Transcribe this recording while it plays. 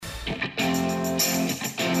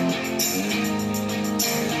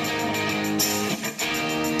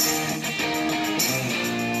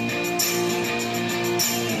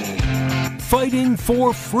fighting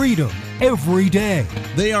for freedom every day.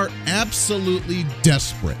 They are absolutely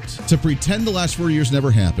desperate to pretend the last 4 years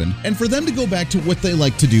never happened and for them to go back to what they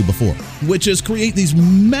liked to do before, which is create these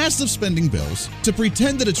massive spending bills to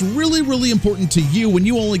pretend that it's really, really important to you when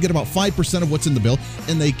you only get about 5% of what's in the bill,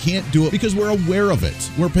 and they can't do it because we're aware of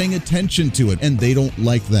it. We're paying attention to it, and they don't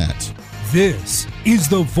like that. This is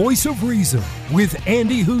the Voice of Reason with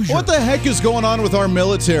Andy Hoosier. What the heck is going on with our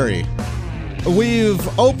military?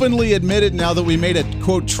 We've openly admitted now that we made a,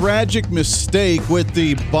 quote, tragic mistake with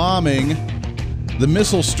the bombing, the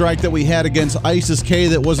missile strike that we had against ISIS-K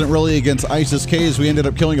that wasn't really against ISIS-K, as we ended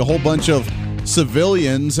up killing a whole bunch of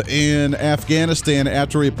civilians in Afghanistan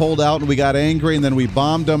after we pulled out and we got angry and then we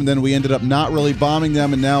bombed them and then we ended up not really bombing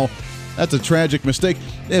them, and now that's a tragic mistake.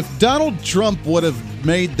 If Donald Trump would have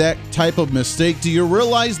made that type of mistake, do you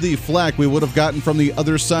realize the flack we would have gotten from the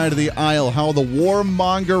other side of the aisle? How the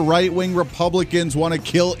warmonger right-wing Republicans want to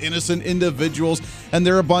kill innocent individuals, and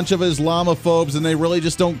they're a bunch of Islamophobes, and they really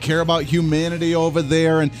just don't care about humanity over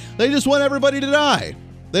there, and they just want everybody to die.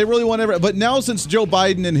 They really want everybody. But now since Joe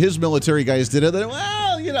Biden and his military guys did it,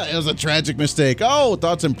 well, you know, it was a tragic mistake. Oh,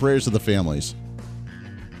 thoughts and prayers to the families.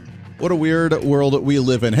 What a weird world we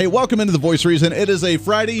live in. Hey, welcome into the Voice Reason. It is a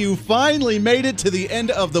Friday. You finally made it to the end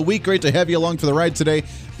of the week. Great to have you along for the ride today.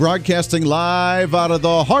 Broadcasting live out of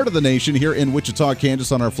the heart of the nation here in Wichita,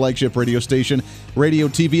 Kansas on our flagship radio station, radio,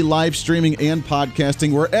 TV, live streaming, and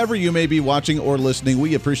podcasting. Wherever you may be watching or listening,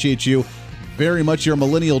 we appreciate you very much. Your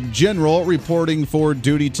Millennial General reporting for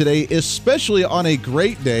duty today, especially on a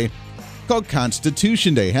great day called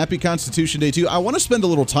Constitution Day. Happy Constitution Day to you. I want to spend a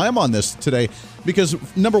little time on this today because,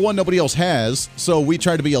 number one, nobody else has, so we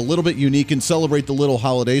try to be a little bit unique and celebrate the little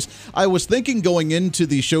holidays. I was thinking going into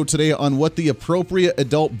the show today on what the appropriate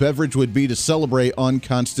adult beverage would be to celebrate on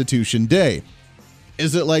Constitution Day.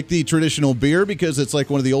 Is it like the traditional beer because it's like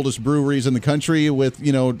one of the oldest breweries in the country with,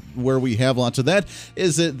 you know, where we have lots of that?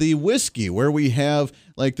 Is it the whiskey where we have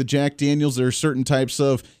like the Jack Daniels? There are certain types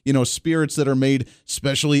of, you know, spirits that are made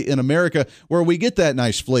especially in America where we get that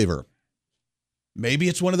nice flavor. Maybe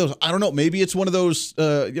it's one of those, I don't know, maybe it's one of those,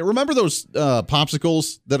 remember those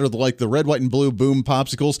popsicles that are like the red, white, and blue boom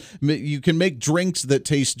popsicles? You can make drinks that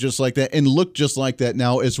taste just like that and look just like that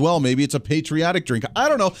now as well. Maybe it's a patriotic drink. I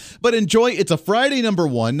don't know, but enjoy. It's a Friday, number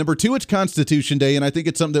one. Number two, it's Constitution Day, and I think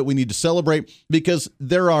it's something that we need to celebrate because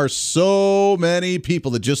there are so many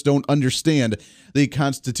people that just don't understand the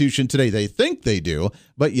Constitution today. They think they do,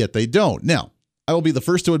 but yet they don't. Now, I will be the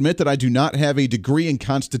first to admit that I do not have a degree in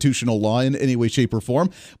constitutional law in any way, shape, or form,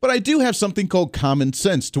 but I do have something called common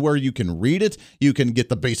sense to where you can read it, you can get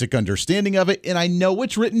the basic understanding of it, and I know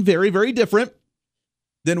it's written very, very different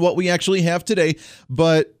than what we actually have today,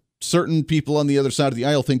 but certain people on the other side of the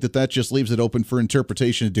aisle think that that just leaves it open for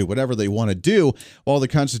interpretation to do whatever they want to do, while the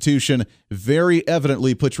Constitution very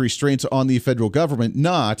evidently puts restraints on the federal government,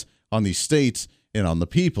 not on the states and on the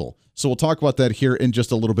people. So we'll talk about that here in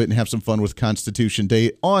just a little bit and have some fun with Constitution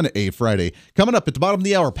Day on a Friday. Coming up at the bottom of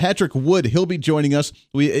the hour, Patrick Wood, he'll be joining us.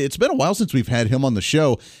 It's been a while since we've had him on the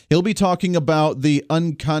show. He'll be talking about the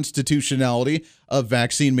unconstitutionality of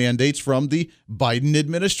vaccine mandates from the Biden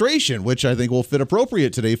administration, which I think will fit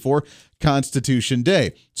appropriate today for Constitution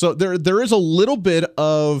Day. So there is a little bit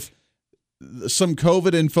of some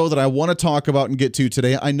COVID info that I want to talk about and get to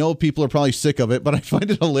today. I know people are probably sick of it, but I find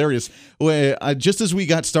it hilarious. Just as we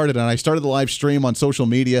got started, and I started the live stream on social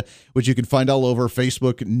media, which you can find all over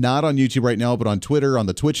Facebook, not on YouTube right now, but on Twitter, on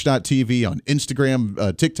the twitch.tv, on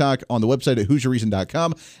Instagram, TikTok, on the website at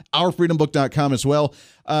HoosierReason.com, OurFreedomBook.com as well.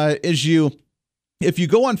 If you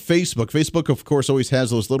go on Facebook, of course, always has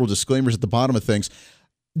those little disclaimers at the bottom of things.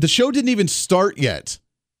 The show didn't even start yet.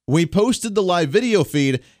 We posted the live video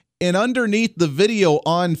feed, and underneath the video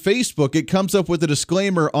on Facebook, it comes up with a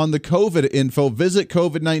disclaimer on the COVID info. Visit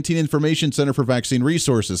COVID-19 Information Center for Vaccine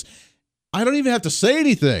Resources. I don't even have to say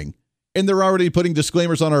anything, and they're already putting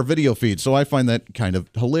disclaimers on our video feed. So I find that kind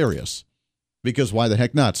of hilarious because why the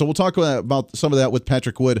heck not? So we'll talk about some of that with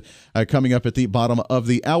Patrick Wood coming up at the bottom of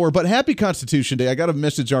the hour. But happy Constitution Day. I got a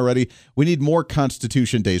message already. We need more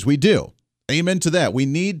Constitution Days. We do. Amen to that. We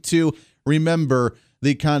need to remember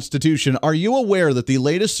the Constitution. Are you aware that the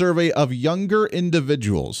latest survey of younger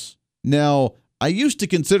individuals, now, I used to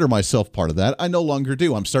consider myself part of that. I no longer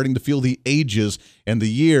do. I'm starting to feel the ages and the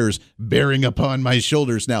years bearing upon my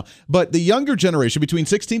shoulders now. But the younger generation, between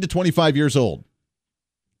 16 to 25 years old,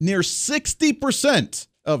 near 60%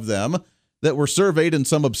 of them that were surveyed in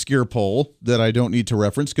some obscure poll that I don't need to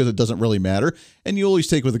reference because it doesn't really matter, and you always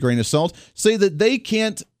take with a grain of salt, say that they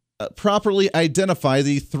can't properly identify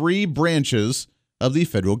the three branches of the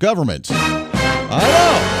federal government. I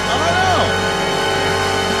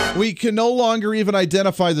know. We can no longer even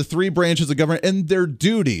identify the three branches of government and their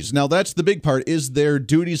duties. Now, that's the big part, is their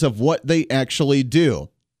duties of what they actually do.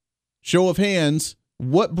 Show of hands,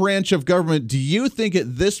 what branch of government do you think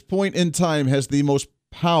at this point in time has the most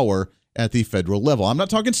power at the federal level? I'm not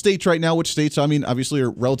talking states right now, which states, I mean, obviously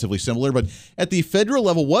are relatively similar, but at the federal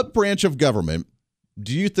level, what branch of government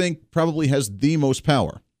do you think probably has the most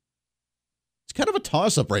power? It's kind of a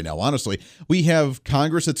toss-up right now, honestly. We have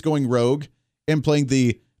Congress that's going rogue and playing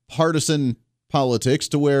the partisan politics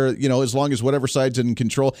to where, as long as whatever side's in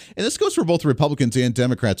control, and this goes for both Republicans and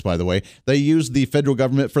Democrats, by the way, they use the federal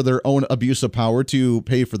government for their own abuse of power to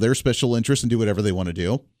pay for their special interests and do whatever they want to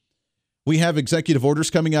do. We have executive orders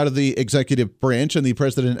coming out of the executive branch and the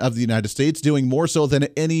president of the United States doing more so than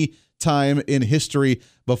any time in history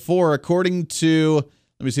before, according to,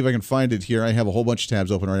 let me see if I can find it here. I have a whole bunch of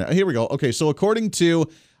tabs open right now. Here we go. Okay, so according to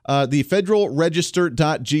the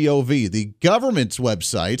federalregister.gov, the government's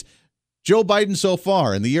website, Joe Biden so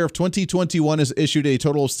far in the year of 2021 has issued a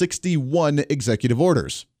total of 61 executive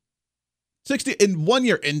orders. 60 in 1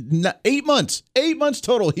 year, in 8 months. 8 months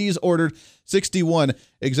total, he's ordered 61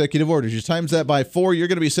 executive orders. You times that by 4, you're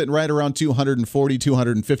going to be sitting right around 240,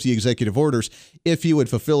 250 executive orders if he would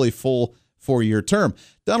fulfill a full 4-year term.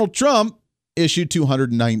 Donald Trump issued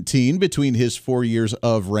 219 between his 4 years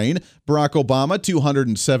of reign. Barack Obama,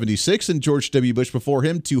 276, and George W. Bush before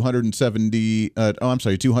him,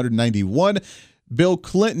 291. Bill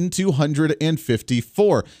Clinton,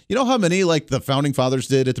 254. You know how many, like, the founding fathers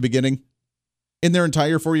did at the beginning? In their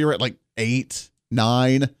entire 4-year, like 8,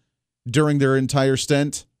 9 during their entire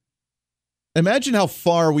stint? Imagine how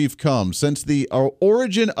far we've come since the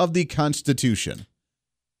origin of the Constitution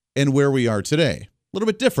and where we are today. A little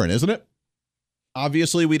bit different, isn't it?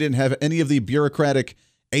 Obviously, we didn't have any of the bureaucratic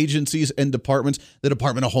agencies and departments, the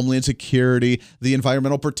Department of Homeland Security, the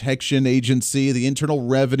Environmental Protection Agency, the Internal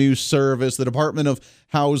Revenue Service, the Department of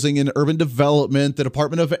Housing and Urban Development, the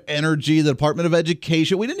Department of Energy, the Department of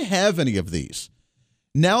Education. We didn't have any of these.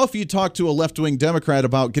 Now, if you talk to a left-wing Democrat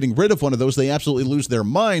about getting rid of one of those, they absolutely lose their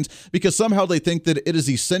minds because somehow they think that it is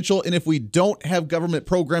essential. And if we don't have government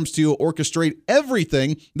programs to orchestrate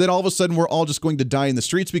everything, then all of a sudden we're all just going to die in the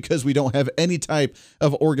streets because we don't have any type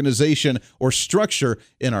of organization or structure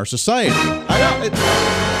in our society. And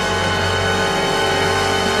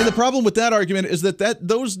the problem with that argument is that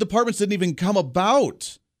those departments didn't even come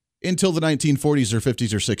about until the 1940s or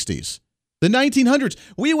 50s or 60s. The 1900s,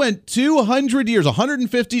 we went 200 years,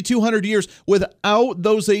 150, 200 years without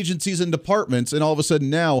those agencies and departments. And all of a sudden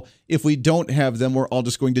now, if we don't have them, we're all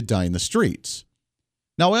just going to die in the streets.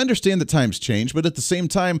 Now, I understand that times change, but at the same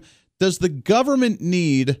time, does the government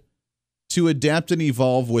need to adapt and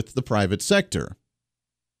evolve with the private sector?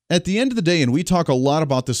 At the end of the day, and we talk a lot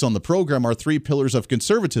about this on the program, are 3 pillars of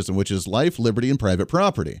conservatism, which is life, liberty, and private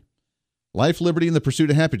property. Life, liberty, and the pursuit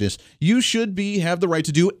of happiness. You should have the right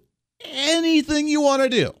to do anything you want to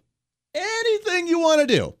do. Anything you want to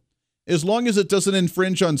do. As long as it doesn't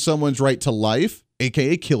infringe on someone's right to life,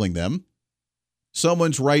 aka killing them,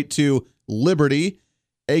 someone's right to liberty,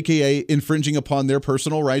 aka infringing upon their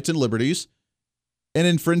personal rights and liberties, and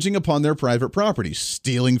infringing upon their private property,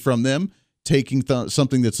 stealing from them, taking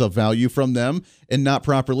something that's of value from them, and not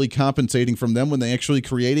properly compensating from them when they actually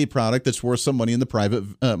create a product that's worth some money in the private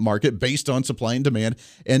market based on supply and demand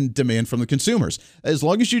from the consumers. As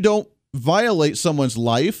long as you don't violate someone's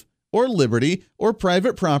life or liberty or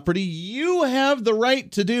private property, you have the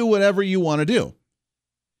right to do whatever you want to do.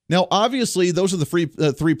 Now, obviously, those are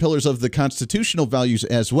the 3 pillars of the constitutional values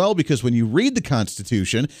as well, because when you read the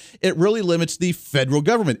Constitution, it really limits the federal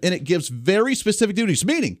government, and it gives very specific duties,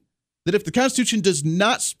 meaning that if the Constitution does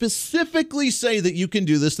not specifically say that you can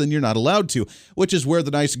do this, then you're not allowed to, which is where the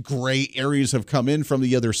nice gray areas have come in from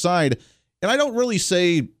the other side. And I don't really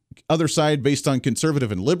say other side based on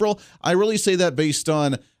conservative and liberal. I really say that based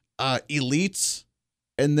on elites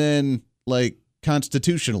and then like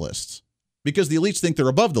constitutionalists, because the elites think they're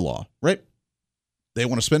above the law, right? They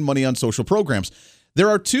want to spend money on social programs. There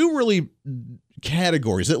are 2 really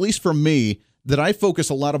categories, at least for me, that I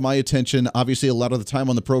focus a lot of my attention, obviously a lot of the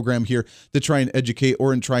time on the program here, to try and educate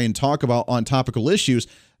or and try and talk about on topical issues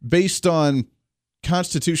based on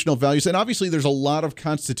constitutional values. And obviously there's a lot of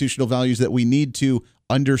constitutional values that we need to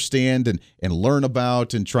understand and learn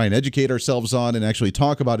about and try and educate ourselves on and actually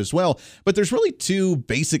talk about as well. But there's really 2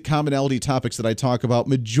 basic commonality topics that I talk about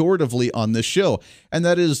majoritively on this show. And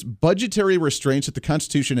that is budgetary restraints that the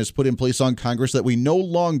Constitution has put in place on Congress that we no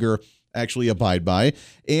longer actually abide by,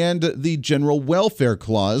 and the general welfare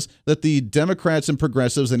clause that the Democrats and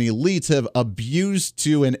progressives and elites have abused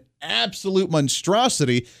to an absolute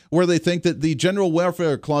monstrosity where they think that the General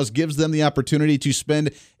Welfare Clause gives them the opportunity to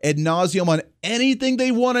spend ad nauseum on anything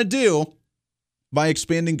they want to do by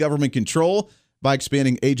expanding government control, by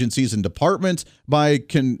expanding agencies and departments, by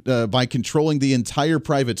controlling the entire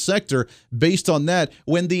private sector based on that,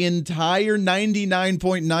 when the entire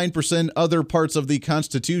 99.9% other parts of the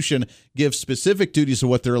Constitution give specific duties of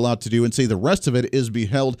what they're allowed to do and say the rest of it is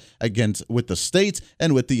beheld against with the states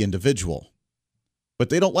and with the individual. But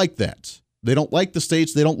they don't like that. They don't like the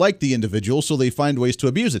states, they don't like the individual, so they find ways to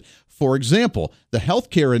abuse it. For example, the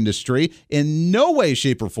healthcare industry in no way,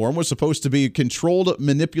 shape, or form was supposed to be controlled,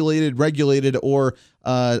 manipulated, regulated, or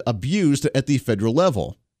abused at the federal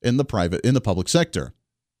level in the public sector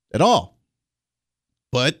at all.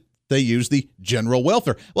 But they use the general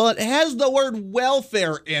welfare. Well, it has the word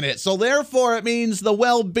welfare in it, so therefore it means the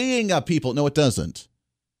well-being of people. No, it doesn't.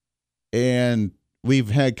 And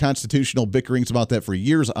we've had constitutional bickerings about that for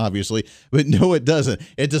years, obviously, but no, it doesn't.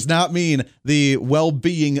 It does not mean the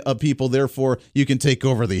well-being of people. Therefore, you can take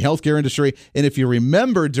over the healthcare industry. And if you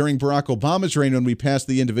remember, during Barack Obama's reign, when we passed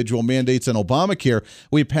the individual mandates on Obamacare,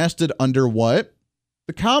 we passed it under what?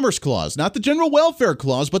 The Commerce Clause, not the General Welfare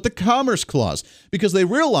Clause, but the Commerce Clause, because they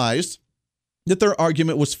realized that their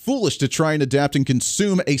argument was foolish to try and adapt and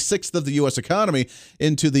consume a sixth of the U.S. economy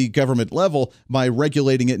into the government level by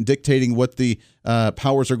regulating it and dictating what the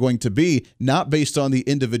powers are going to be, not based on the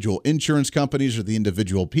individual insurance companies or the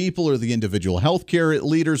individual people or the individual healthcare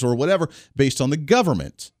leaders or whatever, based on the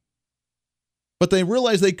government. But they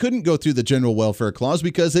realized they couldn't go through the General Welfare Clause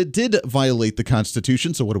because it did violate the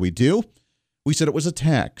Constitution. So what do? We said it was a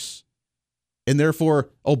tax. And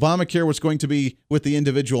therefore, Obamacare was going to be with the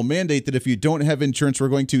individual mandate that if you don't have insurance, we're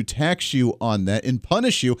going to tax you on that and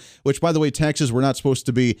punish you, which, by the way, taxes were not supposed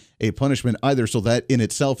to be a punishment either. So that in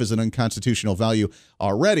itself is an unconstitutional value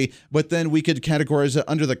already. But then we could categorize it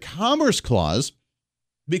under the Commerce Clause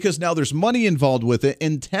because now there's money involved with it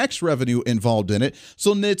and tax revenue involved in it.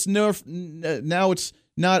 So now it's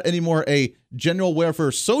not anymore a general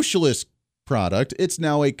welfare socialist product. It's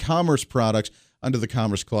now a commerce product under the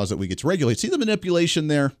Commerce Clause that we get to regulate. See the manipulation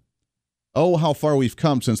there? Oh, how far we've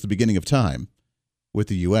come since the beginning of time with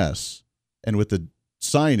the U.S. and with the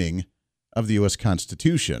signing of the U.S.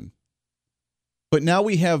 Constitution. But now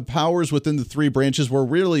we have powers within the three branches where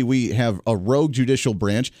really we have a rogue judicial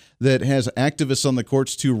branch that has activists on the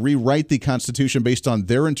courts to rewrite the Constitution based on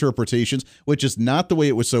their interpretations, which is not the way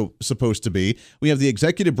it was supposed to be. We have the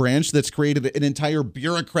executive branch that's created an entire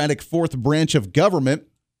bureaucratic fourth branch of government,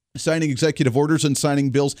 signing executive orders and signing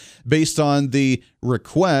bills based on the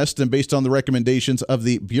request and based on the recommendations of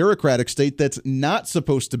the bureaucratic state that's not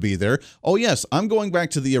supposed to be there. Oh, yes, I'm going back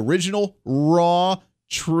to the original, raw,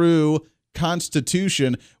 true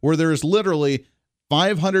Constitution where there's literally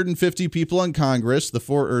 550 people in Congress,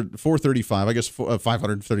 435, I guess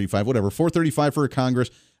 535, whatever, 435 for Congress,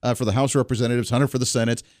 for the House of Representatives, 100 for the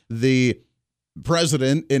Senate, the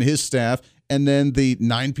president and his staff, and then the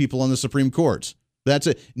 9 people on the Supreme Court. That's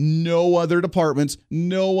it. No other departments,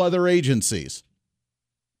 no other agencies.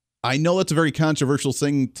 I know that's a very controversial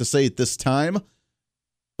thing to say at this time,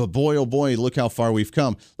 but boy, oh boy, look how far we've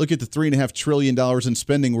come. Look at the $3.5 trillion in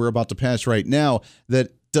spending we're about to pass right now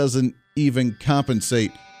that doesn't even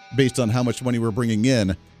compensate based on how much money we're bringing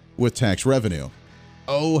in with tax revenue.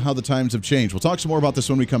 Oh, how the times have changed. We'll talk some more about this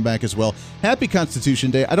when we come back as well. Happy Constitution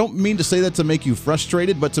Day. I don't mean to say that to make you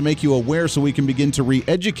frustrated, but to make you aware so we can begin to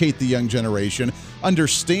re-educate the young generation,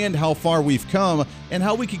 understand how far we've come, and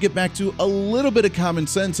how we could get back to a little bit of common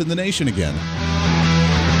sense in the nation again.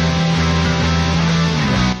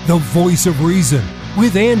 The Voice of Reason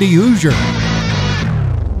with Andy Hoosier.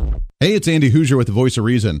 Hey, it's Andy Hoosier with the Voice of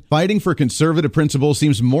Reason. Fighting for conservative principles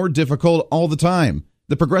seems more difficult all the time.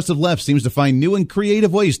 The progressive left seems to find new and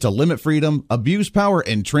creative ways to limit freedom, abuse power,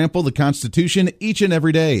 and trample the Constitution each and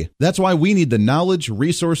every day. That's why we need the knowledge,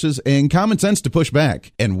 resources, and common sense to push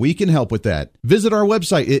back, and we can help with that. Visit our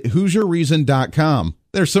website at HoosierReason.com.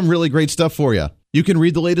 There's some really great stuff for you. You can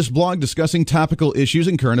read the latest blog discussing topical issues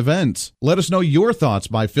and current events. Let us know your thoughts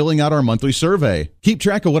by filling out our monthly survey. Keep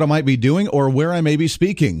track of what I might be doing or where I may be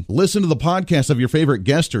speaking. Listen to the podcast of your favorite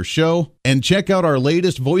guest or show, and check out our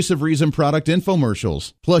latest Voice of Reason product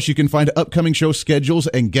infomercials. Plus, you can find upcoming show schedules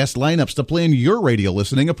and guest lineups to plan your radio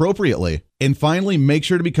listening appropriately. And finally, make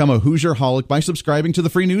sure to become a Hoosier-holic by subscribing to the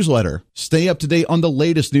free newsletter. Stay up to date on the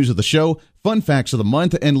latest news of the show, fun facts of the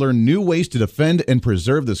month, and learn new ways to defend and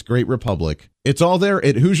preserve this great republic. It's all there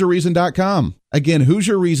at HoosierReason.com. Again,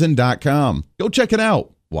 HoosierReason.com. Go check it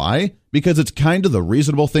out. Why? Because it's kind of the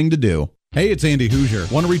reasonable thing to do. Hey, it's Andy Hoosier.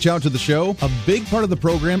 Want to reach out to the show? A big part of the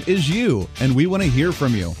program is you, and we want to hear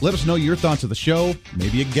from you. Let us know your thoughts of the show,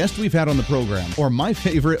 maybe a guest we've had on the program, or my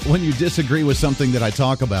favorite, when you disagree with something that I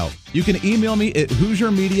talk about. You can email me at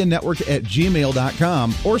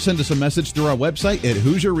HoosierMediaNetwork@gmail.com or send us a message through our website at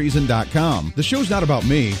HoosierReason.com. The show's not about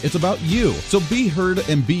me, it's about you. So be heard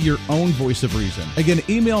and be your own voice of reason. Again,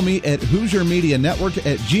 email me at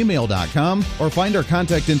HoosierMediaNetwork@gmail.com or find our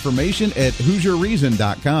contact information at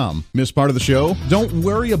HoosierReason.com. Miss part of the show? Don't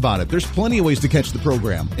worry about it. There's plenty of ways to catch the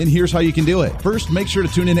program, and here's how you can do it. First, make sure to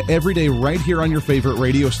tune in every day right here on your favorite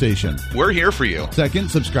radio station. We're here for you.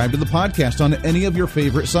 Second, subscribe to the podcast on any of your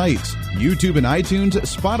favorite sites: YouTube and iTunes,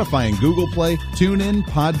 Spotify and Google Play, TuneIn,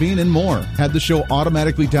 Podbean, and more. Have the show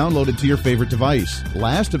automatically downloaded to your favorite device.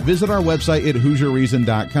 Last, visit our website at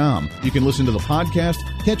HoosierReason.com. You can listen to the podcast,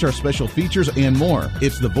 catch our special features, and more.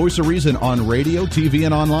 It's the voice of reason on radio, TV,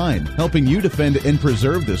 and online, helping you defend and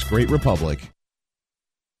preserve this great republic.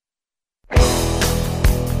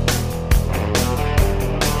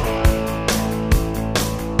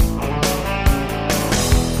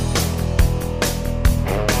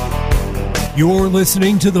 You're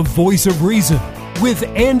listening to the Voice of Reason with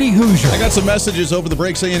Andy Hoosier. I got some messages over the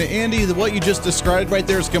break saying, Andy, what you just described right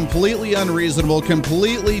there is completely unreasonable,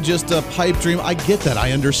 completely just a pipe dream. I get that.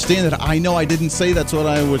 I understand that. I know I didn't say that's what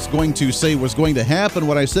I was going to say was going to happen.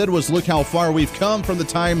 What I said was, look how far we've come from the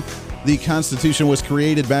time the Constitution was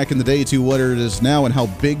created back in the day to what it is now, and how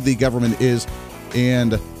big the government is,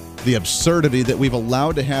 and the absurdity that we've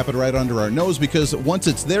allowed to happen right under our nose, because once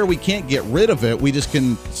it's there, we can't get rid of it. We just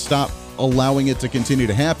can stop allowing it to continue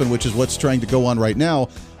to happen, which is what's trying to go on right now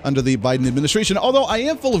under the Biden administration. Although I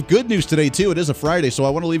am full of good news today, too. It is a Friday, so I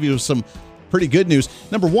want to leave you with some pretty good news.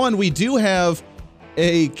 Number one, we do have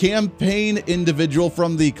a campaign individual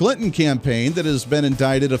from the Clinton campaign that has been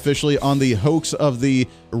indicted officially on the hoax of the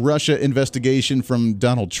Russia investigation from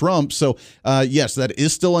Donald Trump. So, yes, that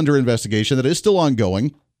is still under investigation. That is still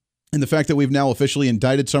ongoing. And the fact that we've now officially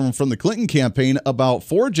indicted someone from the Clinton campaign about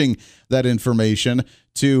forging that information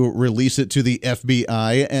to release it to the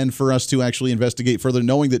FBI and for us to actually investigate further,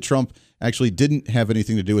 knowing that Trump actually didn't have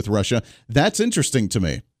anything to do with Russia, that's interesting to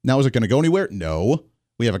me. Now, is it going to go anywhere? No.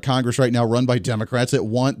 We have a Congress right now run by Democrats that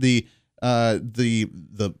want the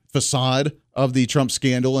facade of the Trump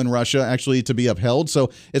scandal in Russia actually to be upheld. So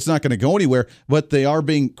it's not going to go anywhere, but they are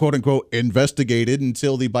being, quote unquote, investigated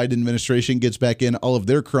until the Biden administration gets back in all of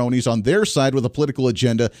their cronies on their side with a political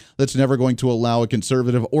agenda that's never going to allow a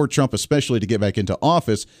conservative, or Trump especially, to get back into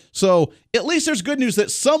office. So at least there's good news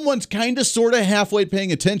that someone's kind of sort of halfway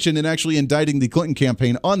paying attention and actually indicting the Clinton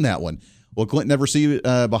campaign on that one. Will Clinton ever see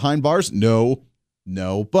behind bars? No,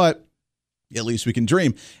 but at least we can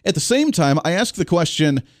dream. At the same time, I asked the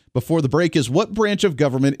question before the break is, what branch of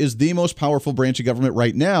government is the most powerful branch of government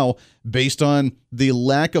right now based on the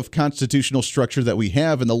lack of constitutional structure that we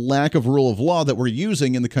have and the lack of rule of law that we're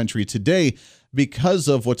using in the country today because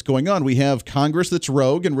of what's going on? We have Congress that's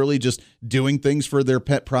rogue and really just doing things for their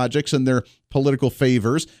pet projects and their political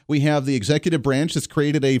favors. We have the executive branch that's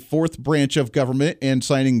created a fourth branch of government and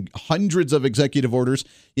signing hundreds of executive orders,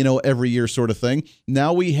 every year sort of thing.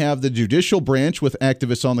 Now we have the judicial branch with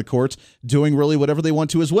activists on the courts doing really whatever they want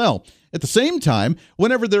to as well. At the same time,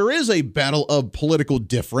 whenever there is a battle of political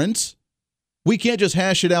difference, we can't just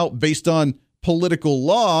hash it out based on political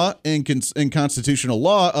law and constitutional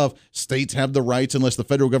law of states have the rights unless the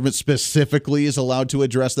federal government specifically is allowed to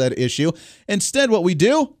address that issue. Instead, what we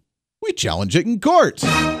do, we challenge it in court.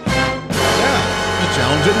 Yeah, we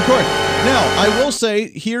challenge it in court. Now, I will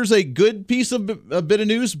say, here's a good piece of a bit of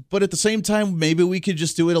news, but at the same time, maybe we could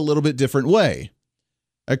just do it a little bit different way.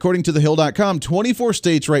 According to thehill.com, 24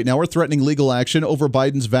 states right now are threatening legal action over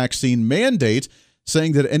Biden's vaccine mandate,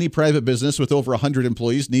 saying that any private business with over 100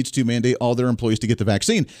 employees needs to mandate all their employees to get the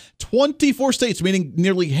vaccine. 24 states, meaning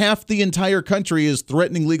nearly half the entire country, is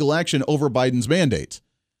threatening legal action over Biden's mandate.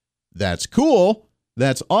 That's cool.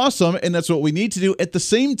 That's awesome. And that's what we need to do. At the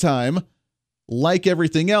same time, like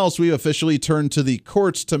everything else, we officially turn to the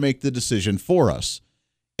courts to make the decision for us.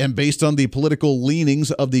 And based on the political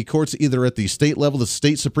leanings of the courts, either at the state level, the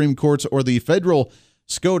state Supreme Courts, or the federal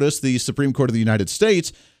SCOTUS, the Supreme Court of the United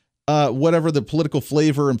States, whatever the political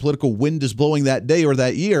flavor and political wind is blowing that day or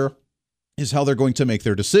that year is how they're going to make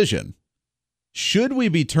their decision. Should we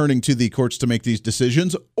be turning to the courts to make these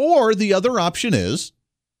decisions? Or the other option is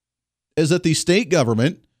that the state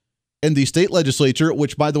government and the state legislature,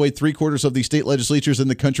 which, by the way, 3/4 of the state legislatures in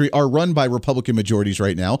the country are run by Republican majorities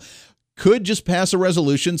right now, could just pass a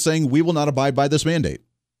resolution saying we will not abide by this mandate.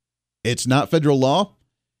 It's not federal law.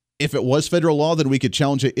 If it was federal law, then we could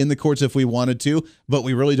challenge it in the courts if we wanted to, but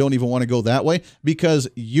we really don't even want to go that way because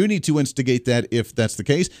you need to instigate that if that's the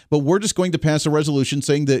case. But we're just going to pass a resolution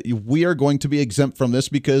saying that we are going to be exempt from this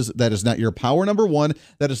because that is not your power, number one.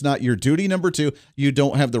 That is not your duty, number two. You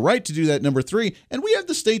don't have the right to do that, number three. And we have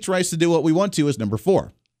the state's rights to do what we want to is number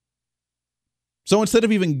four. So instead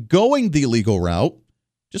of even going the legal route,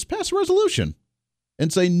 just pass a resolution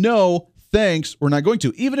and say, no, thanks, we're not going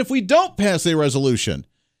to. Even if we don't pass a resolution,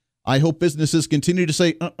 I hope businesses continue to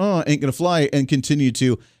say, ain't going to fly, and continue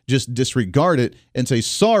to just disregard it and say,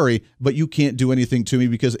 sorry, but you can't do anything to me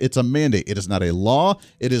because it's a mandate. It is not a law.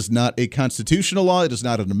 It is not a constitutional law. It is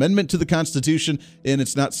not an amendment to the Constitution, and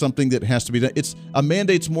it's not something that has to be done. It's a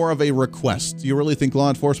mandate's more of a request. Do you really think law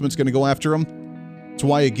enforcement's going to go after them? That's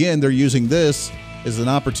why, again, they're using this as an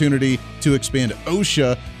opportunity to expand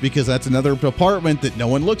OSHA because that's another department that no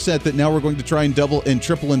one looks at that now we're going to try and double and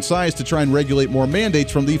triple in size to try and regulate more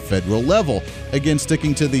mandates from the federal level. Again,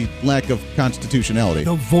 sticking to the lack of constitutionality.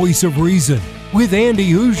 The voice of reason with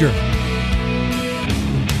Andy Hoosier.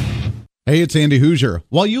 Hey, it's Andy Hoosier.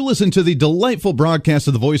 While you listen to the delightful broadcast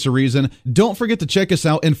of The Voice of Reason, don't forget to check us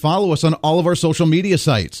out and follow us on all of our social media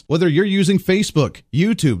sites. Whether you're using Facebook,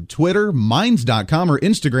 YouTube, Twitter, Minds.com, or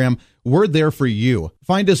Instagram, we're there for you.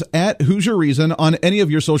 Find us at Hoosier Reason on any of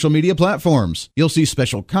your social media platforms. You'll see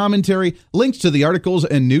special commentary, links to the articles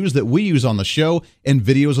and news that we use on the show, and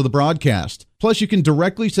videos of the broadcast. Plus, you can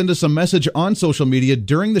directly send us a message on social media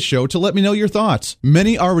during the show to let me know your thoughts.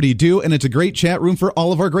 Many already do, and it's a great chat room for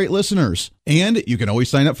all of our great listeners. And you can always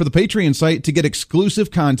sign up for the Patreon site to get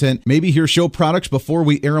exclusive content, maybe hear show products before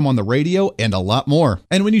we air them on the radio, and a lot more.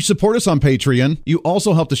 And when you support us on Patreon, you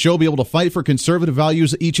also help the show be able to fight for conservative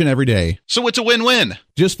values each and every day. So it's a win-win.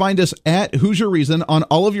 Just find us at Hoosier Reason on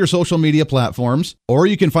all of your social media platforms, or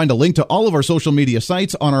you can find a link to all of our social media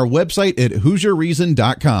sites on our website at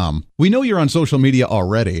HoosierReason.com. We know you're on social media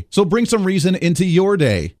already, so bring some reason into your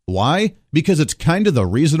day. Why? Because it's kind of the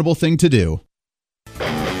reasonable thing to do.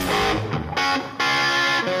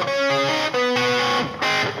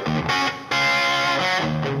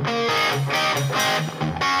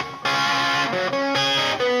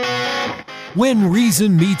 When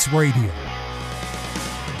Reason Meets Radio.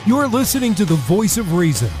 You're listening to The Voice of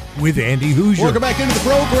Reason with Andy Hoosier. Welcome back into the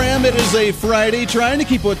program. It is a Friday, trying to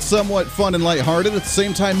keep it somewhat fun and lighthearted, at the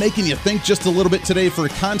same time making you think just a little bit today for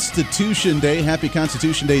Constitution Day. Happy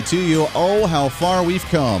Constitution Day to you. Oh, how far we've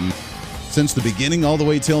come since the beginning all the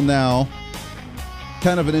way till now.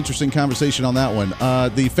 Kind of an interesting conversation on that one.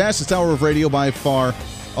 The fastest hour of radio by far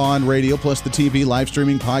on radio, plus the TV, live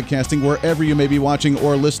streaming, podcasting, wherever you may be watching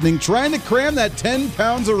or listening, trying to cram that 10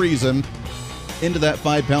 pounds of reason into that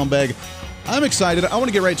 5-pound bag. I'm excited. I want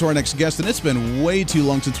to get right to our next guest, and it's been way too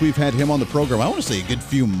long since we've had him on the program. I want to say a good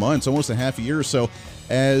few months, almost a half a year or so,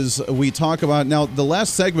 as we talk about, now the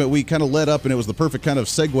last segment we kind of led up, and it was the perfect kind of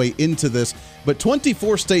segue into this, but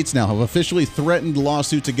 24 states now have officially threatened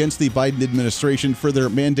lawsuits against the Biden administration for their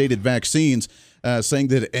mandated vaccines, saying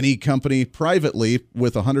that any company privately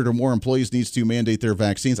with 100 or more employees needs to mandate their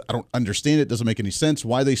vaccines. I don't understand it. Doesn't make any sense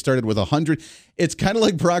why they started with 100. It's kind of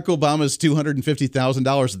like Barack Obama's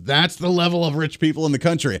 $250,000. That's the level of rich people in the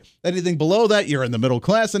country. Anything below that, you're in the middle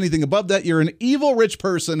class. Anything above that, you're an evil rich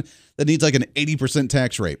person that needs like an 80%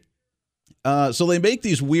 tax rate. So they make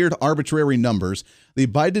these weird arbitrary numbers. The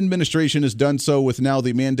Biden administration has done so with now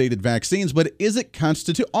the mandated vaccines, but is it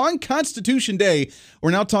on Constitution Day?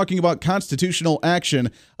 We're now talking about constitutional action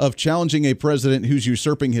of challenging a president who's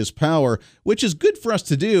usurping his power, which is good for us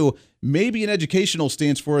to do. Maybe an educational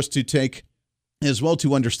stance for us to take as well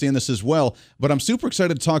to understand this as well. But I'm super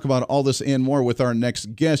excited to talk about all this and more with our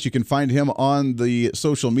next guest. You can find him on the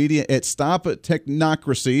social media at Stop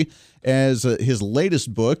Technocracy as his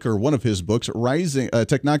latest book, or one of his books, Rising,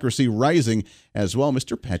 Technocracy Rising, as well.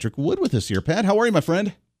 Mr. Patrick Wood with us here. Pat, how are you, my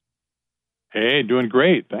friend? Hey, doing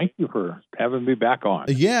great. Thank you for having me back on.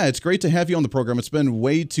 Yeah, it's great to have you on the program. It's been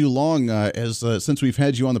way too long since we've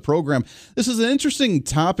had you on the program. This is an interesting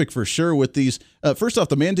topic for sure with these. First off,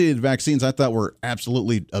 the mandated vaccines I thought were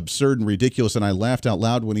absolutely absurd and ridiculous, and I laughed out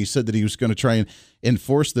loud when he said that he was going to try and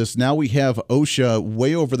enforce this. Now we have OSHA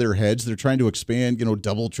way over their heads. They're trying to expand,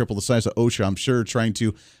 double, triple the size of OSHA, I'm sure, trying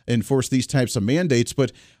to enforce these types of mandates.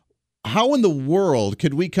 But how in the world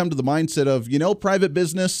could we come to the mindset of, private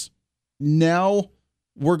business, now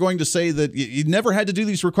we're going to say that you never had to do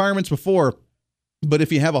these requirements before, but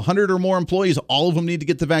if you have 100 or more employees, all of them need to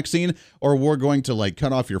get the vaccine, or we're going to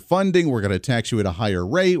cut off your funding. We're going to tax you at a higher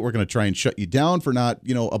rate. We're going to try and shut you down for not,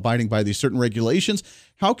 abiding by these certain regulations.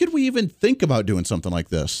 How could we even think about doing something like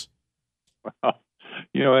this? Well,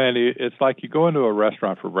 Andy, it's like you go into a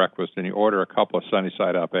restaurant for breakfast and you order a couple of sunny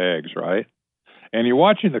side up eggs, right? And you're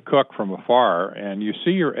watching the cook from afar, and you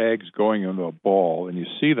see your eggs going into a bowl, and you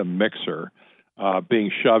see the mixer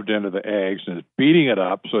being shoved into the eggs and is beating it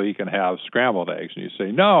up so he can have scrambled eggs. And you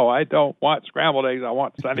say, "No, I don't want scrambled eggs. I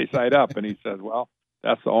want sunny side up." And he says, "Well,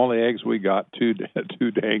 that's the only eggs we got. Too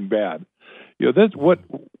dang bad." This what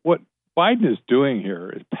Biden is doing here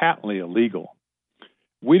is patently illegal.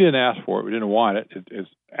 We didn't ask for it. We didn't want it. It's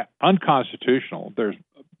unconstitutional. There's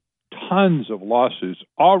tons of lawsuits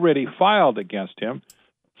already filed against him.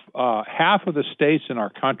 Half of the states in our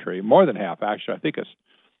country, more than half, actually, I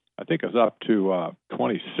think it's up to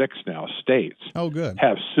 26 now. States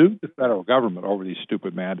have sued the federal government over these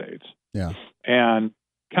stupid mandates. Yeah, and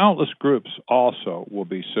countless groups also will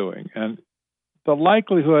be suing. And the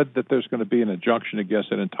likelihood that there's going to be an injunction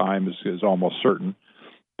against it in time is almost certain.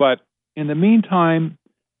 But in the meantime,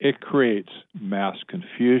 it creates mass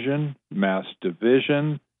confusion, mass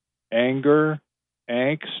division, anger,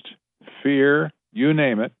 angst, fear, you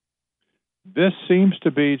name it. This seems to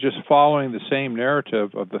be just following the same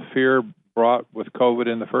narrative of the fear brought with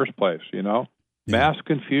COVID in the first place, mass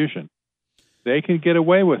confusion. They can get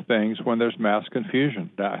away with things when there's mass confusion.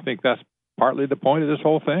 I think that's partly the point of this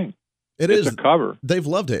whole thing. It's a cover. They've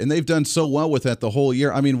loved it, and they've done so well with that the whole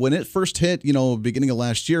year. I mean, when it first hit, beginning of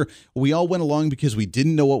last year, we all went along because we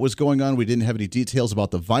didn't know what was going on. We didn't have any details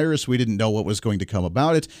about the virus. We didn't know what was going to come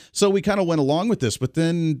about it. So we kind of went along with this. But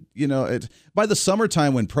then, by the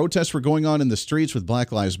summertime, when protests were going on in the streets with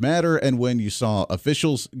Black Lives Matter, and when you saw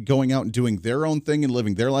officials going out and doing their own thing and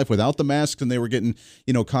living their life without the masks, and they were getting,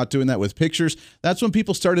 caught doing that with pictures, that's when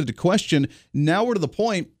people started to question. Now we're to the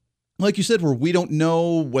point, like you said, where we don't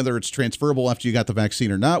know whether it's transferable after you got the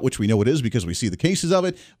vaccine or not, which we know it is because we see the cases of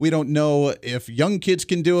it. We don't know if young kids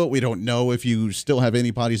can do it. We don't know if you still have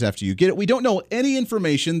antibodies after you get it. We don't know any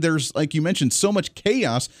information. There's, like you mentioned, so much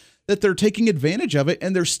chaos that they're taking advantage of it,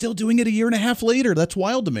 and they're still doing it a year and a half later. That's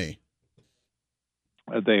wild to me.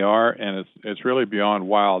 They are, and it's really beyond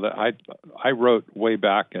wild. I wrote way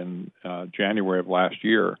back in January of last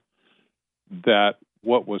year that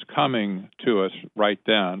what was coming to us right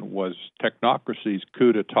then was technocracy's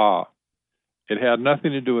coup d'etat. It had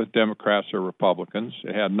nothing to do with Democrats or Republicans.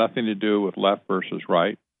 It had nothing to do with left versus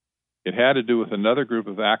right. It had to do with another group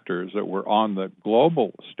of actors that were on the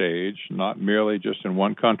global stage, not merely just in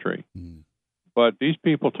one country. But these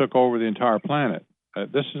people took over the entire planet.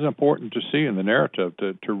 This is important to see in the narrative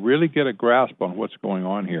to really get a grasp on what's going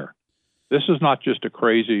on here. This is not just a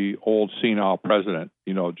crazy old senile president,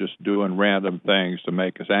 just doing random things to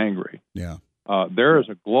make us angry. Yeah. There is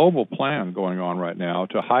a global plan going on right now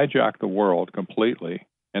to hijack the world completely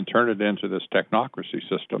and turn it into this technocracy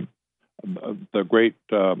system. The Great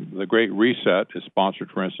Reset is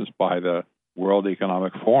sponsored, for instance, by the World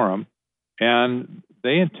Economic Forum, and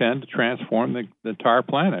they intend to transform the entire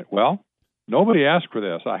planet. Well, nobody asked for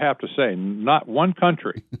this, I have to say. Not one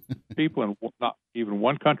country. People in not even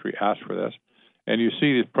one country asked for this. And you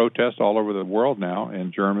see these protests all over the world now,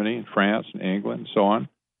 in Germany, and France, and England, and so on.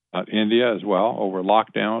 India as well, over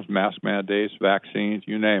lockdowns, mask mandates, vaccines,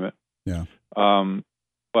 you name it. Yeah.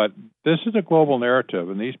 But this is a global narrative,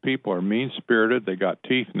 and these people are mean-spirited. They got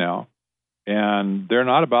teeth now, and they're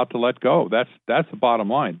not about to let go. That's the bottom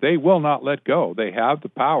line. They will not let go. They have the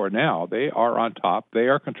power now. They are on top. They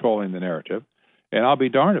are controlling the narrative, and I'll be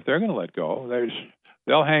darned if they're going to let go.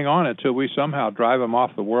 They'll hang on until we somehow drive them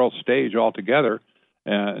off the world stage altogether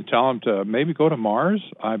and tell them to maybe go to Mars.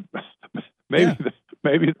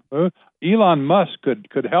 Maybe Elon Musk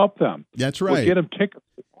could help them. That's right. We'll get them tickets.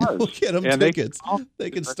 We'll get them tickets. They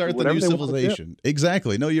can start the new civilization.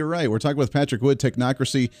 Exactly. No, you're right. We're talking with Patrick Wood.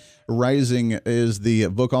 Technocracy Rising is the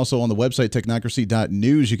book. Also on the website,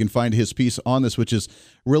 technocracy.news. You can find his piece on this, which is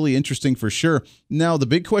really interesting for sure. Now, the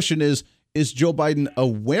big question is Joe Biden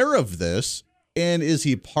aware of this? And is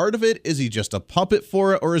he part of it? Is he just a puppet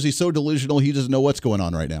for it? Or is he so delusional he doesn't know what's going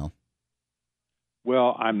on right now?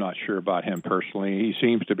 Well, I'm not sure about him personally. He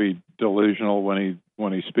seems to be delusional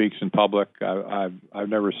when he speaks in public. I've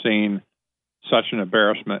never seen such an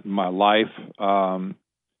embarrassment in my life. And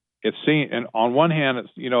on one hand, it's,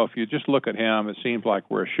 if you just look at him, it seems like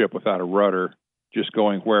we're a ship without a rudder, just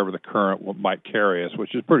going wherever the current might carry us,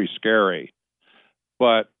 which is pretty scary.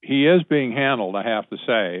 But he is being handled, I have to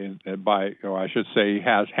say, I should say, he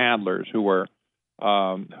has handlers who were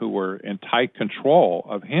in tight control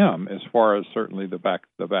of him as far as certainly the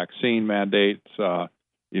vaccine mandates, all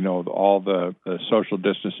the social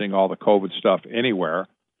distancing, all the COVID stuff anywhere.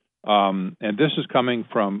 And this is coming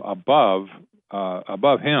from above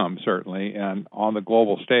him, certainly. And on the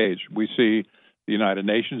global stage, we see The United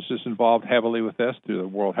Nations is involved heavily with this through the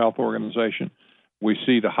World Health Organization. We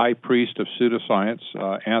see the high priest of pseudoscience,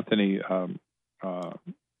 Anthony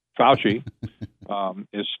Fauci,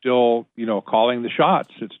 is still, calling the shots.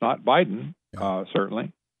 It's not Biden,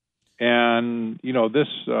 certainly. And,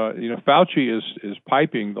 Fauci is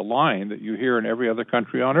piping the line that you hear in every other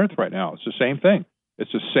country on earth right now. It's the same thing.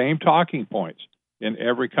 It's the same talking points in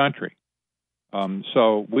every country.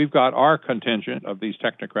 So we've got our contingent of these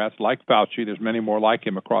technocrats like Fauci. There's many more like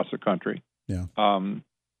him across the country. Yeah.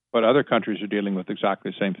 But other countries are dealing with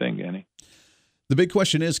exactly the same thing, Danny. The big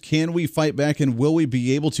question is, can we fight back, and will we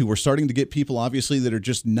be able to? We're starting to get people, obviously, that are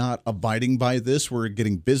just not abiding by this. We're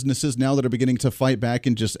getting businesses now that are beginning to fight back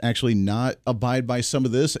and just actually not abide by some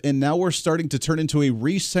of this. And now we're starting to turn into a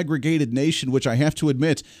resegregated nation, which I have to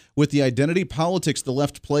admit, with the identity politics the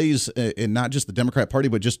left plays, in not just the Democrat Party,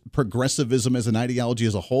 but just progressivism as an ideology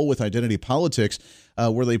as a whole with identity politics,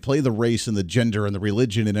 where they play the race and the gender and the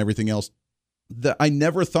religion and everything else. I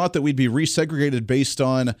never thought that we'd be resegregated based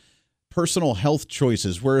on personal health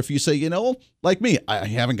choices, where if you say, like me, I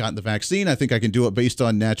haven't gotten the vaccine, I think I can do it based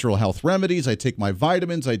on natural health remedies, I take my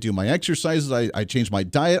vitamins, I do my exercises, I change my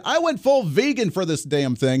diet, I went full vegan for this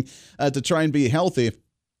damn thing to try and be healthy,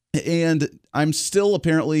 and I'm still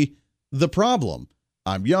apparently the problem.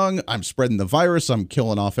 I'm young, I'm spreading the virus, I'm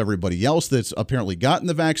killing off everybody else that's apparently gotten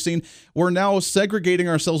the vaccine. We're now segregating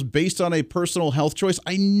ourselves based on a personal health choice.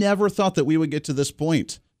 I never thought that we would get to this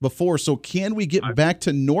point before. So can we get back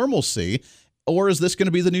to normalcy, or is this going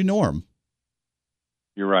to be the new norm?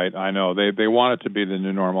 You're right. I know they want it to be the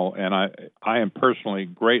new normal, and I am personally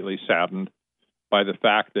greatly saddened by the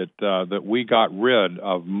fact that we got rid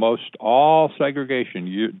of most all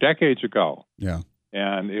segregation decades ago. Yeah.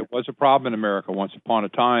 And it was a problem in America once upon a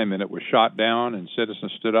time, and it was shot down, and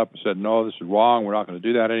citizens stood up and said, no, this is wrong. We're not going to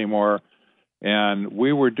do that anymore. And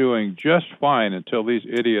we were doing just fine until these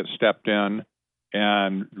idiots stepped in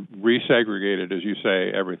and resegregated, as you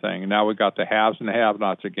say, everything. And now we've got the haves and the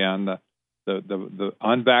have-nots again, the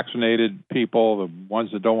unvaccinated people, the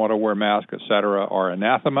ones that don't want to wear masks, et cetera, are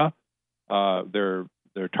anathema.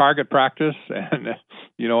 They're target practice, and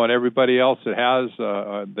and everybody else that has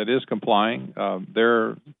that is complying,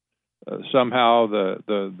 they're somehow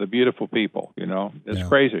the beautiful people. It's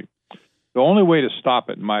crazy. The only way to stop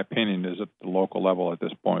it, in my opinion, is at the local level at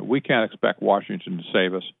this point. We can't expect Washington to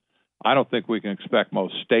save us. I don't think we can expect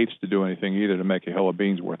most states to do anything either to make a hill of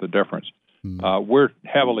beans worth of difference. We're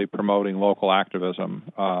heavily promoting local activism,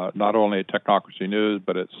 not only at Technocracy News,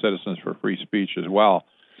 but at Citizens for Free Speech as well.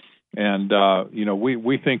 And,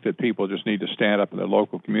 we think that people just need to stand up in their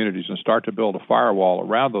local communities and start to build a firewall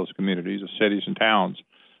around those communities, the cities and towns,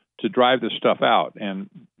 to drive this stuff out. And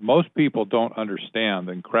most people don't understand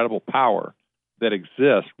the incredible power that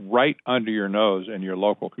exists right under your nose in your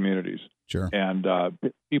local communities. Sure. And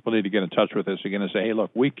people need to get in touch with us again and say, hey,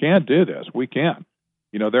 look, we can do this. We can.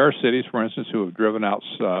 There are cities, for instance, who have driven out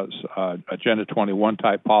Agenda 21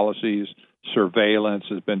 type policies. Surveillance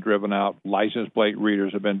has been driven out. License plate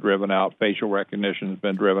readers have been driven out. Facial recognition has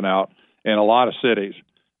been driven out. In a lot of cities,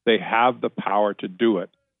 they have the power to do it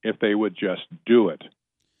if they would just do it.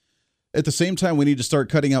 At the same time, we need to start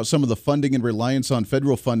cutting out some of the funding and reliance on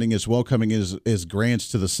federal funding as well, coming as grants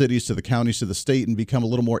to the cities, to the counties, to the state, and become a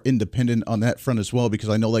little more independent on that front as well, because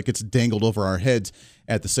I know it's dangled over our heads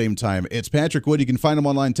at the same time. It's Patrick Wood. You can find him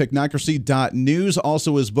online, technocracy.news.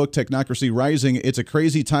 Also his book, Technocracy Rising. It's a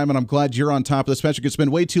crazy time, and I'm glad you're on top of this. Patrick, it's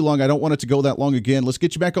been way too long. I don't want it to go that long again. Let's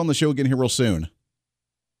get you back on the show again here real soon.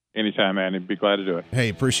 Anytime, man. I'd be glad to do it. Hey,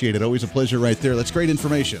 appreciate it. Always a pleasure right there. That's great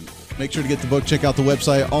information. Make sure to get the book, check out the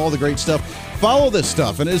website, all the great stuff. Follow this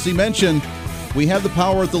stuff. And as he mentioned, we have the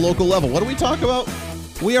power at the local level. What do we talk about?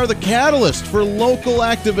 We are the catalyst for local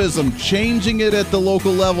activism, changing it at the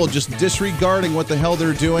local level, just disregarding what the hell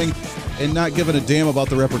they're doing and not giving a damn about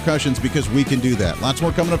the repercussions, because we can do that. Lots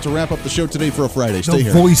more coming up to wrap up the show today for a Friday. Stay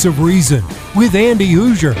here. The Voice of Reason with Andy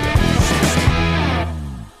Hoosier.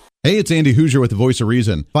 Hey, it's Andy Hoosier with the Voice of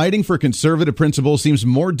Reason. Fighting for conservative principles seems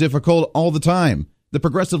more difficult all the time. The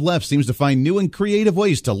progressive left seems to find new and creative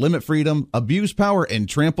ways to limit freedom, abuse power, and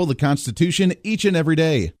trample the Constitution each and every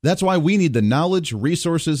day. That's why we need the knowledge,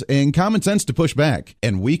 resources, and common sense to push back.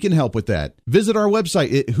 And we can help with that. Visit our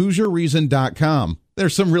website at HoosierReason.com.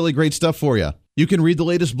 There's some really great stuff for you. You can read the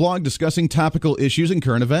latest blog discussing topical issues and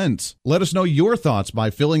current events. Let us know your thoughts by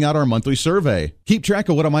filling out our monthly survey. Keep track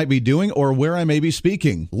of what I might be doing or where I may be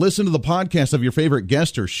speaking. Listen to the podcast of your favorite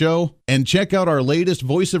guest or show, and check out our latest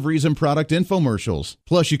Voice of Reason product infomercials.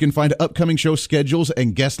 Plus, you can find upcoming show schedules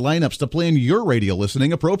and guest lineups to plan your radio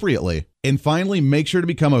listening appropriately. And finally, make sure to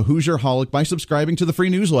become a Hoosier-holic by subscribing to the free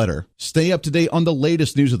newsletter. Stay up to date on the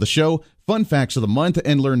latest news of the show, fun facts of the month,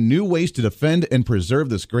 and learn new ways to defend and preserve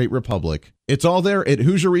this great republic. It's all there at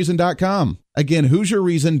HoosierReason.com. Again,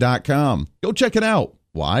 HoosierReason.com. Go check it out.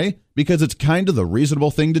 Why? Because it's kind of the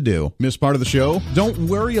reasonable thing to do. Miss part of the show? Don't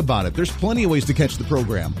worry about it. There's plenty of ways to catch the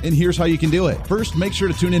program, and here's how you can do it. First, make sure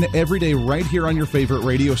to tune in every day right here on your favorite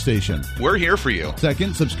radio station. We're here for you.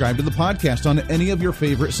 Second, subscribe to the podcast on any of your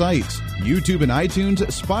favorite sites. YouTube and iTunes,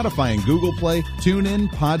 Spotify and Google Play, TuneIn,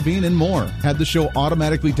 Podbean, and more. Have the show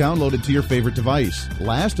automatically downloaded to your favorite device.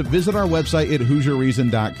 Last, visit our website at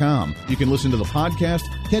HoosierReason.com. You can listen to the podcast,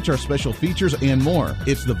 catch our special features, and more.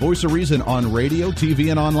 It's the voice of reason on radio,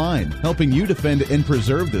 TV, and online, helping you defend and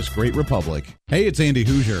preserve this great republic. Hey, it's Andy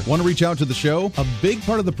Hoosier. Want to reach out to the show? A big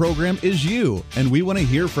part of the program is you, and we want to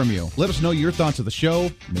hear from you. Let us know your thoughts of the show,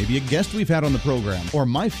 maybe a guest we've had on the program, or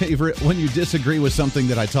my favorite, when you disagree with something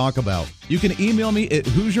that I talk about. You can email me at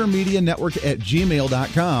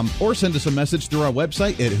HoosierMediaNetwork@gmail.com or send us a message through our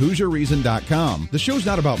website at HoosierReason.com. The show's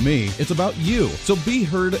not about me, it's about you. So be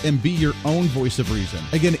heard and be your own voice of reason.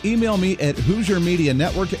 Again, email me at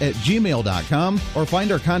HoosierMediaNetwork@gmail.com or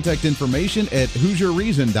find our contact information at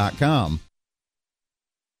HoosierReason.com.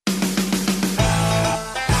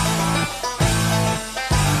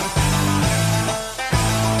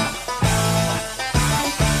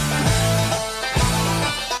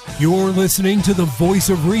 You're listening to the Voice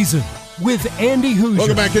of Reason with Andy Hoosier.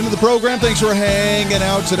 Welcome back into the program. Thanks for hanging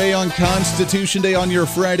out today on Constitution Day on your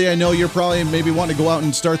Friday. I know you're probably maybe wanting to go out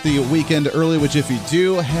and start the weekend early, which if you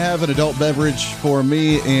do, have an adult beverage for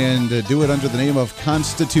me and do it under the name of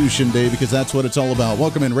Constitution Day because that's what it's all about.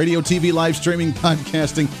 Welcome in radio, TV, live streaming,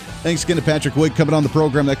 podcasting. Thanks again to Patrick Wood coming on the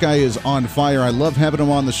program. That guy is on fire. I love having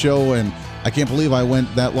him on the show, and I can't believe I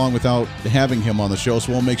went that long without having him on the show,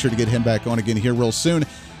 so we'll make sure to get him back on again here real soon.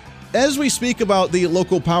 As we speak about the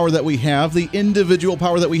local power that we have, the individual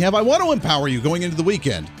power that we have, I want to empower you going into the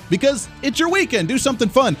weekend because it's your weekend. Do something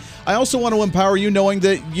fun. I also want to empower you knowing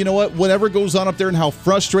that, you know what, whatever goes on up there and how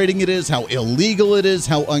frustrating it is, how illegal it is,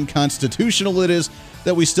 how unconstitutional it is,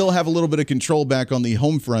 that we still have a little bit of control back on the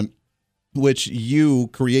home front, which you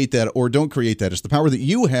create that or don't create that. It's the power that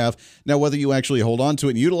you have. Now, whether you actually hold on to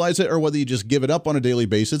it and utilize it or whether you just give it up on a daily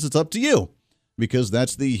basis, it's up to you. Because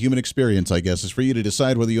that's the human experience, I guess, is for you to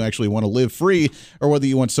decide whether you actually want to live free or whether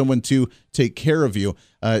you want someone to take care of you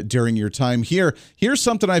during your time here. Here's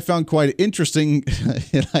something I found quite interesting,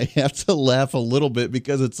 and I have to laugh a little bit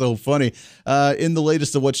because it's so funny. In the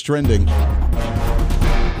latest of what's trending.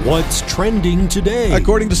 What's trending today?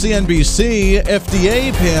 According to CNBC,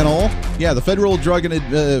 FDA panel, the Federal Drug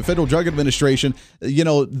Administration,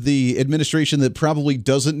 the administration that probably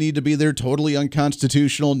doesn't need to be there, totally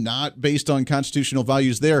unconstitutional, not based on constitutional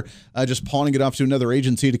values there, just pawning it off to another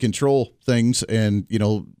agency to control things and,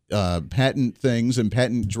 patent things and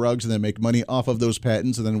patent drugs and then make money off of those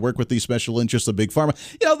patents and then work with these special interests of big pharma.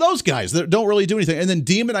 Those guys that don't really do anything and then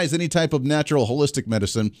demonize any type of natural holistic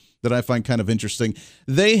medicine that I find kind of interesting.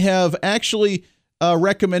 They have actually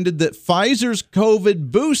recommended that Pfizer's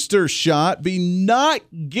COVID booster shot be not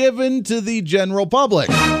given to the general public.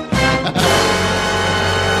 Now,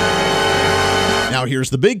 here's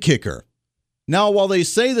the big kicker. Now, while they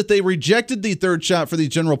say that they rejected the third shot for the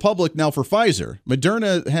general public, now for Pfizer,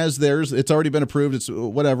 Moderna has theirs. It's already been approved. It's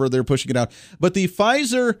whatever. They're pushing it out. But the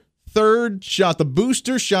Pfizer third shot, the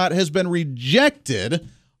booster shot, has been rejected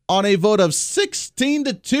on a vote of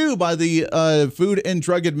 16-2 by the Food and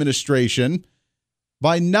Drug Administration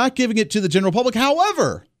by not giving it to the general public.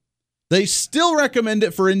 However, they still recommend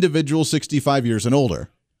it for individuals 65 years and older.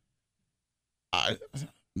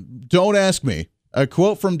 Don't ask me. A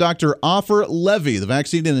quote from Dr. Offer Levy, the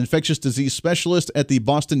vaccine and infectious disease specialist at the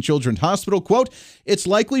Boston Children's Hospital, quote, "It's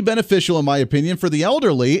likely beneficial, in my opinion, for the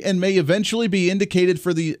elderly and may eventually be indicated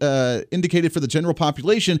for the general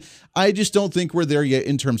population. I just don't think we're there yet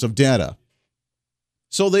in terms of data."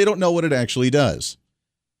 So they don't know what it actually does.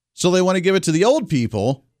 So they want to give it to the old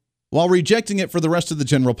people while rejecting it for the rest of the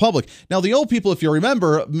general public. Now, the old people, if you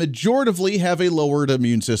remember, majoritively have a lowered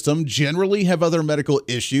immune system, generally have other medical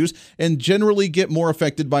issues, and generally get more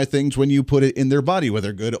affected by things when you put it in their body,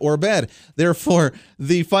 whether good or bad. Therefore,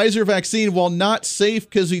 the Pfizer vaccine, while not safe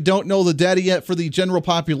because we don't know the data yet for the general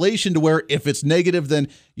population to where if it's negative, then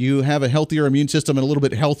you have a healthier immune system and a little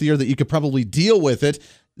bit healthier that you could probably deal with it,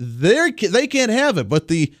 they can't have it. But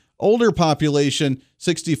the older population,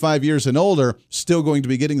 65 years and older, still going to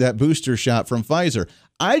be getting that booster shot from Pfizer.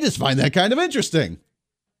 I just find that kind of interesting.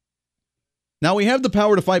 Now, we have the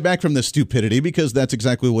power to fight back from this stupidity because that's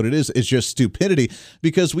exactly what it is. It's just stupidity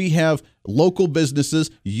because we have local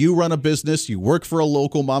businesses. You run a business. You work for a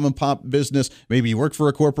local mom and pop business. Maybe you work for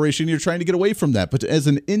a corporation. You're trying to get away from that. But as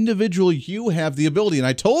an individual, you have the ability. And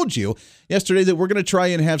I told you yesterday that we're going to try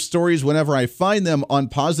and have stories whenever I find them on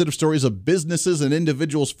positive stories of businesses and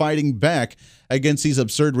individuals fighting back against these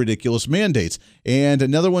absurd, ridiculous mandates. And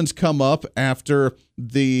another one's come up after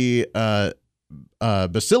the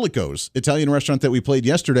Basilico's Italian restaurant that we played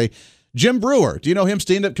yesterday. Jim Brewer, do you know him?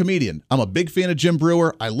 Stand-up comedian. I'm a big fan of Jim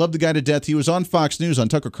Brewer. I love the guy to death. He was on Fox News on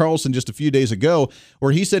Tucker Carlson just a few days ago,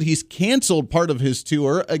 where he said he's canceled part of his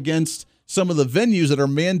tour against some of the venues that are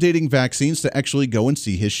mandating vaccines to actually go and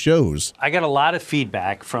see his shows. I got a lot of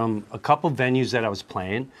feedback from a couple venues that I was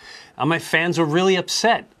playing. My fans were really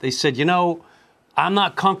upset. They said, I'm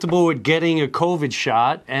not comfortable with getting a COVID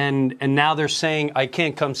shot, and now they're saying I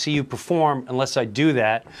can't come see you perform unless I do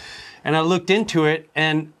that. And I looked into it,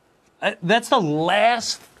 and that's the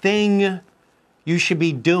last thing you should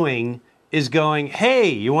be doing is going, hey,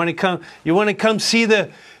 you want to come see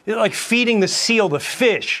like feeding the seal, the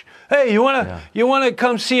fish. Hey, you want to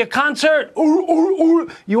come see a concert?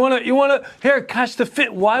 You want to here catch the fish?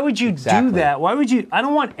 Why would you do that? Why would you? I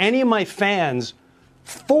don't want any of my fans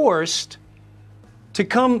forced to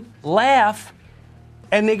come laugh,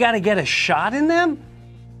 and they got to get a shot in them?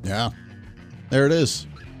 Yeah. There it is.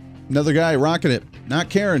 Another guy rocking it. Not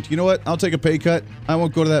caring. You know what? I'll take a pay cut. I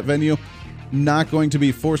won't go to that venue. Not going to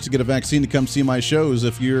be forced to get a vaccine to come see my shows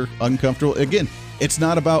if you're uncomfortable. Again, it's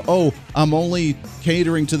not about, I'm only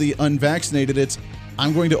catering to the unvaccinated. It's,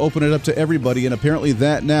 I'm going to open it up to everybody, and apparently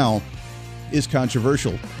that now is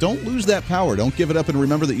controversial. Don't lose that power. Don't give it up, and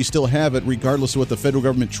remember that you still have it regardless of what the federal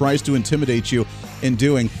government tries to intimidate you in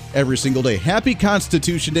doing every single day. Happy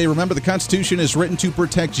Constitution Day. Remember, the Constitution is written to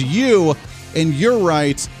protect you and your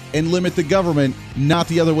rights and limit the government, not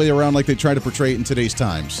the other way around like they try to portray it in today's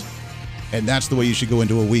times. And that's the way you should go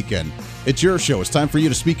into a weekend. It's your show. It's time for you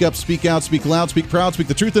to speak up, speak out, speak loud, speak proud, speak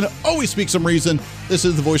the truth, and always speak some reason. This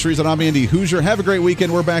is The Voice of Reason. I'm Andy Hoosier. Have a great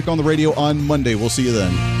weekend. We're back on the radio on Monday. We'll see you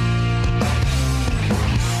then.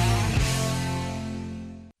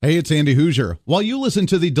 Hey, it's Andy Hoosier. While you listen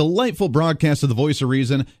to the delightful broadcast of The Voice of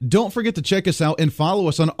Reason, don't forget to check us out and follow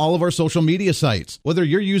us on all of our social media sites. Whether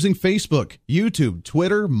you're using Facebook, YouTube,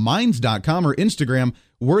 Twitter, Minds.com, or Instagram,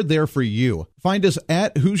 we're there for you. Find us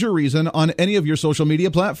at Hoosier Reason on any of your social media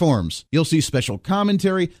platforms. You'll see special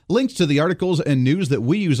commentary, links to the articles and news that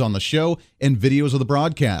we use on the show, and videos of the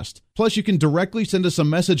broadcast. Plus, you can directly send us a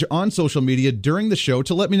message on social media during the show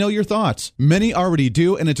to let me know your thoughts. Many already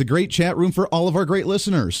do, and it's a great chat room for all of our great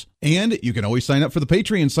listeners. And you can always sign up for the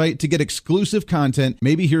Patreon site to get exclusive content,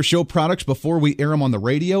 maybe hear show products before we air them on the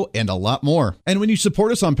radio, and a lot more. And when you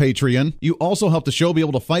support us on Patreon, you also help the show be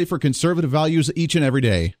able to fight for conservative values each and every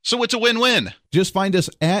day. So it's a win-win. Just find us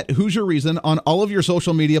at Hoosier Reason on all of your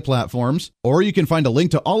social media platforms, or you can find a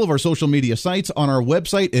link to all of our social media sites on our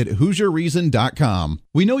website at HoosierReason.com.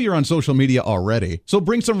 We know you're on social media already, so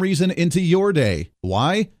bring some reason into your day.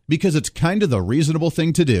 Why? Because it's kind of the reasonable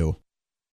thing to do.